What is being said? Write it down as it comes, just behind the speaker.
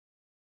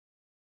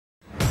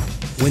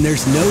When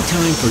there's no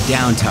time for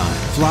downtime,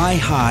 fly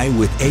high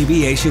with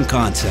Aviation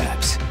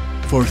Concepts.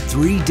 For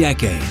 3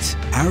 decades,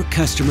 our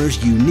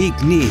customers' unique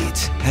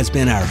needs has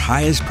been our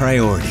highest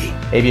priority.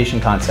 Aviation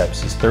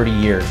Concepts is 30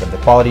 years of the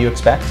quality you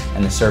expect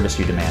and the service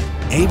you demand.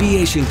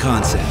 Aviation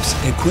Concepts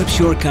equips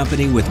your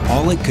company with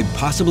all it could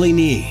possibly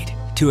need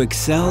to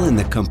excel in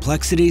the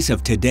complexities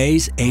of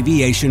today's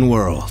aviation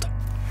world.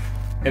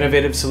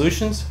 Innovative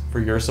solutions for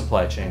your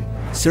supply chain.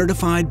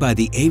 Certified by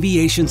the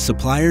Aviation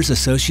Suppliers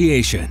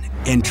Association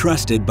and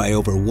trusted by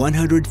over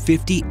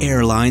 150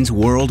 airlines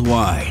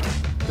worldwide.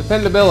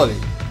 Dependability.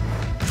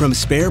 From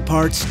spare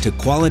parts to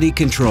quality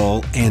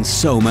control and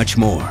so much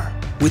more.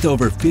 With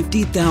over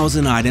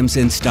 50,000 items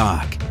in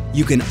stock,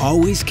 you can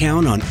always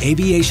count on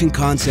Aviation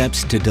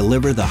Concepts to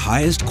deliver the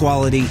highest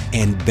quality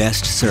and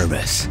best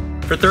service.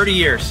 For 30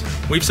 years,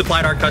 we've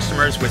supplied our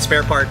customers with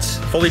spare parts,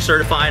 fully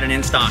certified and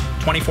in stock,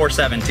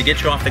 24/7 to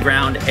get you off the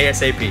ground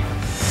ASAP.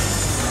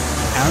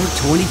 Our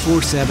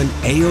 24/7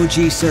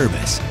 AOG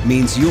service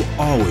means you'll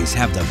always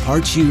have the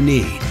parts you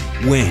need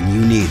when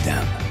you need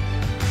them.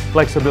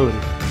 Flexibility.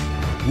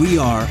 We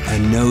are a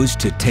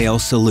nose-to-tail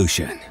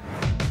solution.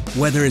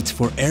 Whether it's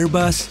for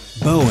Airbus,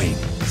 Boeing,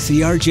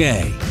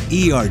 CRJ,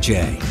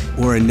 ERJ,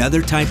 or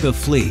another type of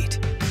fleet,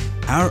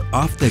 our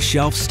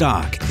off-the-shelf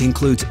stock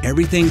includes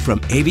everything from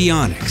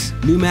avionics,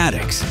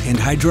 pneumatics, and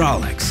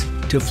hydraulics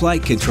to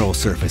flight control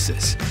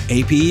surfaces,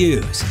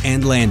 APUs,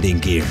 and landing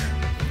gear.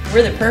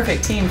 We're the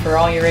perfect team for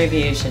all your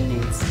aviation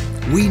needs.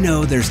 We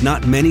know there's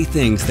not many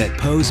things that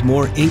pose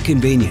more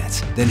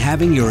inconvenience than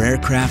having your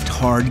aircraft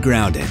hard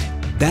grounded.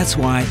 That's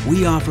why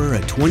we offer a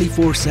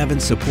 24/7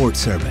 support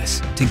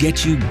service to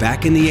get you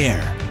back in the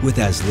air with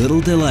as little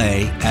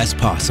delay as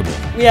possible.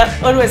 We are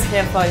always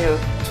here for you,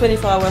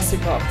 24-hour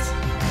support.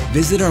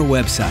 Visit our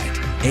website,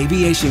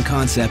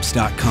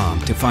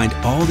 aviationconcepts.com, to find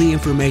all the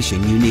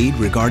information you need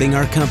regarding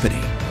our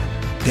company,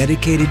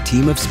 dedicated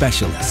team of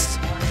specialists,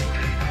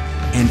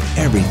 and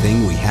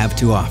everything we have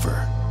to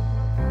offer.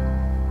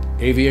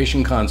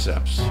 Aviation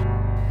Concepts.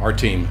 Our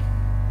team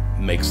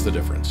makes the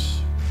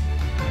difference.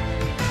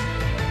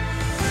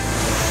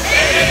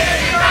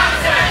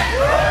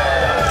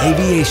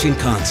 Aviation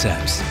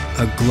Concepts,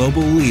 a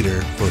global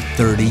leader for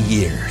 30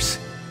 years.